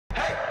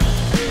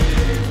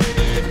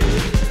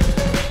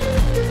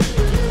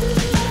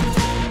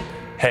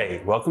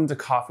welcome to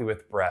Coffee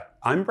with Brett.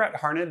 I'm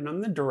Brett Harnett and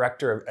I'm the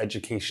Director of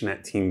Education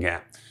at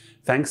TeamGantt.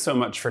 Thanks so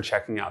much for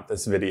checking out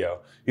this video.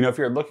 If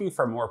you're looking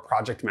for more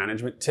project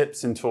management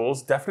tips and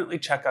tools, definitely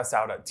check us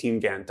out at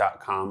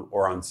teamgantt.com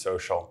or on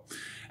social.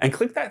 And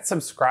click that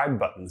subscribe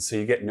button so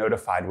you get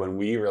notified when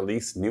we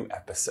release new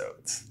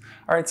episodes.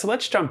 All right, so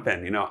let's jump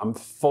in. I'm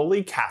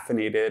fully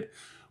caffeinated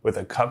with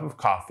a cup of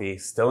coffee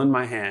still in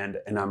my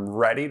hand, and I'm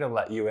ready to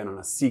let you in on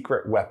a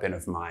secret weapon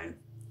of mine.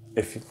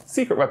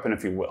 Secret weapon,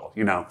 if you will.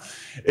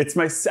 It's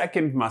my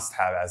second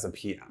must-have as a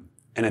PM.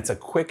 And it's a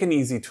quick and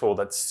easy tool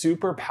that's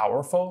super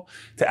powerful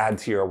to add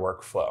to your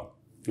workflow.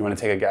 You want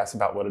to take a guess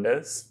about what it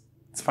is?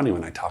 It's funny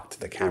when I talk to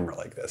the camera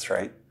like this,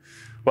 right?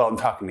 Well, I'm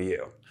talking to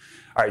you.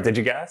 All right, did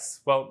you guess?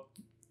 Well,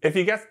 if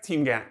you guessed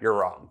TeamGantt, you're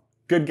wrong.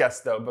 Good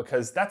guess though,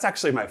 because that's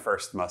actually my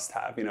first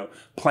must-have.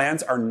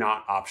 Plans are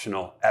not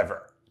optional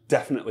ever.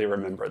 Definitely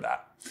remember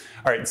that.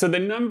 All right, so the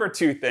number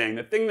two thing,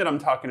 the thing that I'm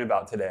talking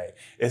about today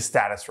is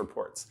status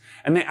reports.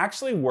 And they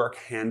actually work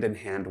hand in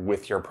hand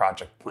with your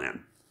project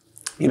plan.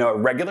 A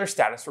regular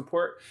status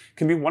report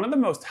can be one of the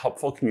most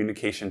helpful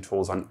communication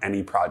tools on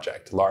any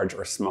project, large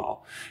or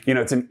small.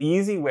 It's an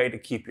easy way to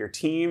keep your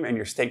team and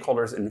your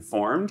stakeholders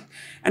informed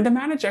and to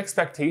manage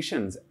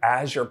expectations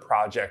as your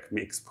project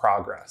makes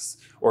progress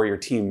or your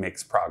team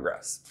makes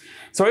progress.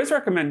 So I always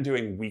recommend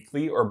doing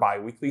weekly or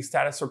bi-weekly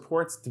status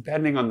reports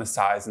depending on the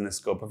size and the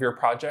scope of your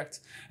project.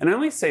 And I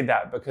only say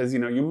that because you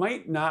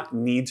might not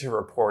need to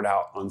report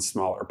out on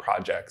smaller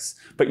projects,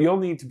 but you'll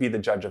need to be the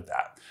judge of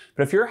that.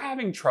 But if you're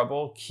having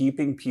trouble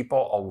keeping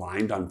people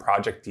aligned on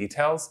project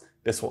details,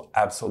 this will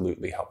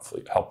absolutely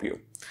help you.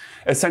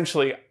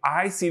 Essentially,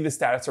 I see the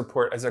status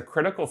report as a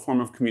critical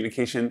form of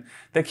communication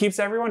that keeps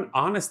everyone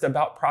honest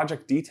about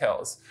project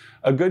details.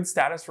 A good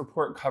status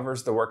report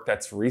covers the work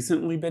that's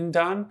recently been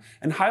done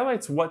and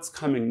highlights what's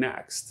coming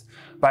next.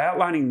 By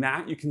outlining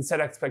that, you can set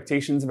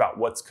expectations about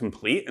what's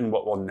complete and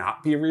what will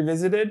not be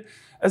revisited,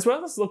 as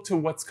well as look to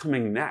what's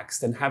coming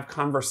next and have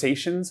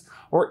conversations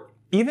or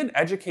even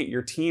educate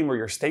your team or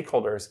your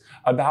stakeholders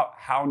about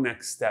how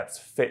next steps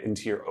fit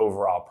into your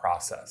overall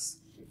process.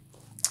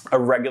 A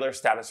regular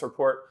status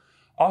report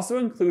also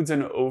includes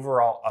an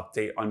overall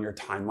update on your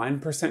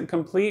timeline %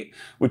 complete,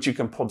 which you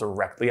can pull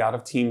directly out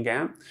of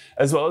TeamGantt,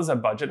 as well as a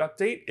budget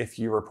update if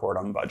you report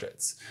on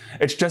budgets.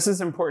 It's just as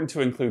important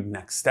to include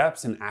next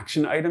steps and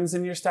action items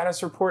in your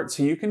status report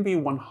so you can be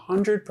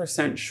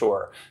 100%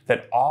 sure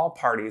that all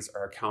parties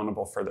are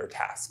accountable for their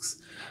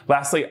tasks.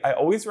 Lastly, I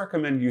always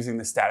recommend using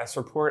the status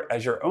report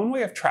as your own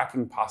way of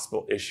tracking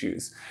possible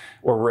issues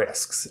or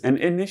risks and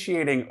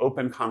initiating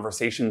open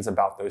conversations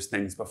about those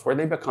things before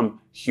they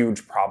become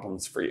huge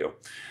problems for you.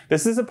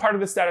 This is a part of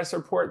the status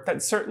report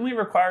that certainly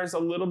requires a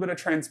little bit of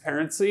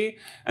transparency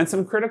and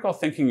some critical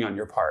thinking on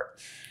your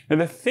part. Now,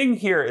 the thing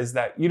here is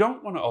that you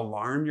don't want to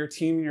alarm your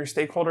team and your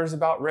stakeholders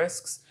about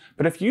risks,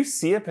 but if you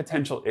see a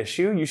potential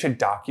issue, you should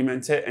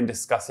document it and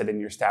discuss it in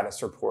your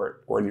status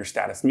report or in your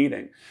status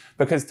meeting,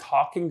 because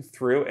talking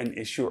through an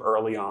issue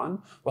early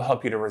on will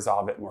help you to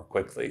resolve it more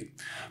quickly.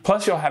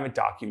 Plus, you'll have it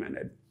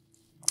documented.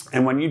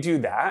 And when you do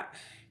that,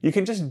 you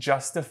can just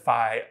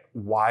justify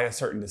why a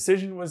certain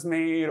decision was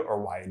made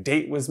or why a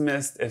date was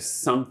missed if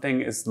something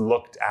is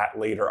looked at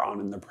later on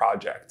in the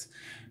project.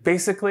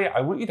 Basically,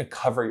 I want you to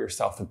cover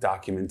yourself with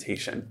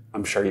documentation.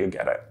 I'm sure you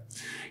get it.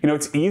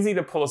 It's easy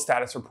to pull a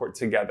status report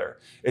together.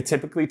 It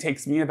typically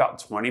takes me about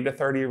 20 to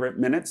 30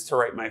 minutes to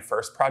write my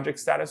first project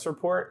status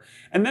report,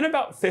 and then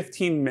about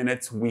 15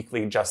 minutes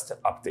weekly just to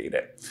update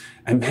it.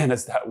 And man,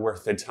 is that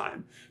worth the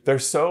time. They're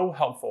so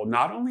helpful,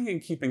 not only in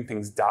keeping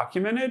things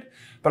documented,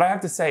 but I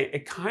have to say,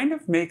 it kind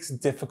of makes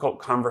difficult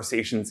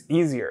conversations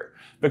easier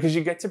because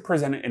you get to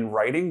present it in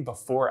writing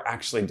before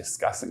actually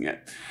discussing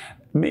it.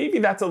 Maybe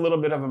that's a little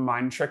bit of a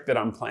mind trick that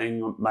I'm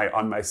playing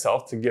on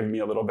myself to give me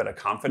a little bit of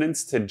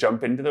confidence to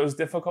jump into those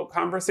difficult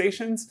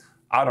conversations.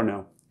 I don't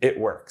know, it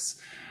works.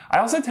 I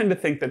also tend to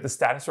think that the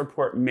status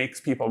report makes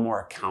people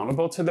more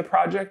accountable to the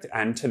project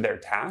and to their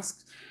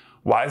tasks.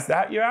 Why is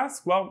that, you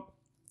ask? Well,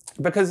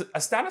 because a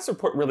status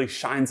report really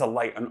shines a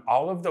light on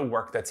all of the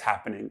work that's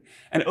happening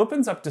and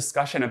opens up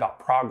discussion about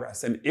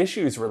progress and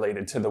issues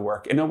related to the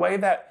work in a way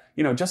that,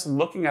 just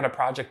looking at a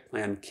project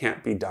plan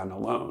can't be done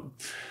alone.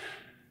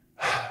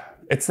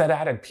 It's that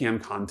added PM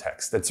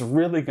context that's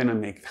really going to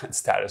make that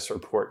status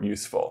report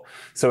useful.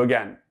 So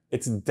again,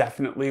 it's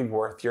definitely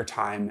worth your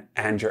time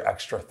and your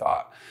extra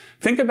thought.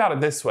 Think about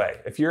it this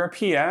way. If you're a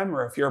PM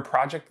or if you're a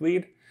project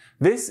lead,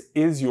 this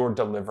is your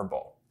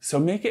deliverable. So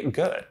make it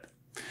good.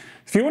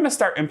 If you want to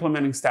start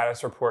implementing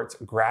status reports,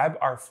 grab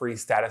our free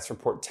status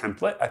report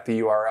template at the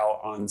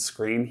URL on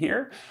screen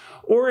here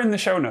or in the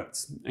show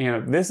notes.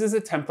 This is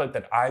a template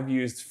that I've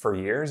used for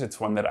years. It's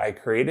one that I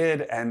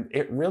created and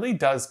it really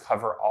does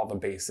cover all the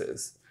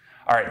bases.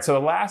 All right, so the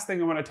last thing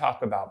I want to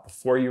talk about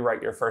before you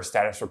write your first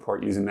status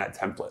report using that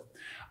template,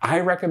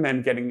 I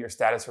recommend getting your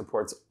status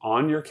reports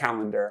on your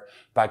calendar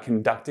by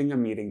conducting a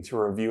meeting to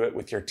review it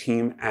with your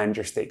team and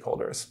your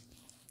stakeholders.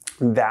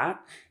 That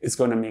is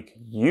going to make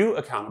you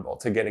accountable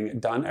to getting it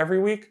done every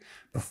week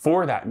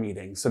before that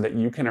meeting so that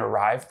you can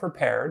arrive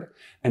prepared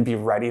and be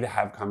ready to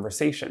have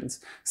conversations.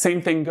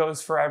 Same thing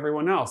goes for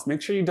everyone else.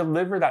 Make sure you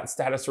deliver that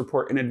status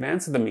report in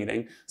advance of the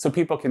meeting so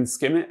people can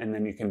skim it and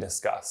then you can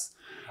discuss.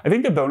 I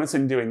think the bonus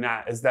in doing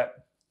that is that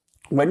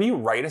when you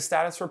write a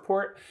status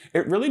report,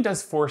 it really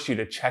does force you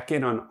to check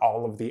in on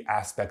all of the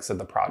aspects of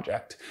the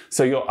project.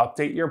 So you'll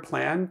update your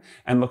plan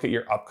and look at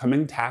your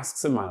upcoming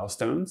tasks and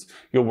milestones.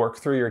 You'll work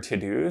through your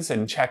to-dos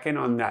and check in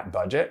on that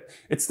budget.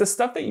 It's the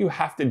stuff that you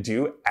have to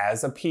do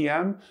as a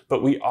PM,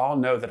 but we all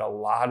know that a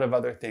lot of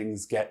other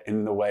things get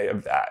in the way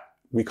of that.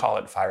 We call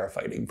it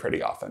firefighting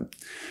pretty often.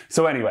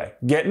 So anyway,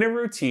 get in a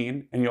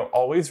routine and you'll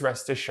always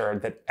rest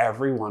assured that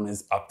everyone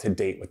is up to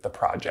date with the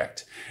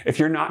project. If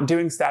you're not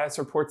doing status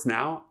reports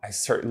now, I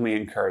certainly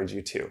encourage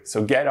you to.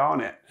 So get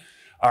on it.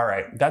 All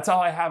right, that's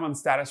all I have on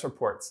status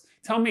reports.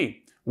 Tell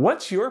me,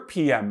 what's your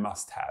PM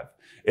must-have?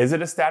 Is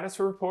it a status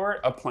report,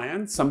 a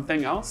plan,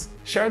 something else?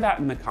 Share that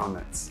in the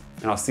comments,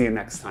 and I'll see you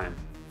next time.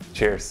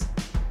 Cheers.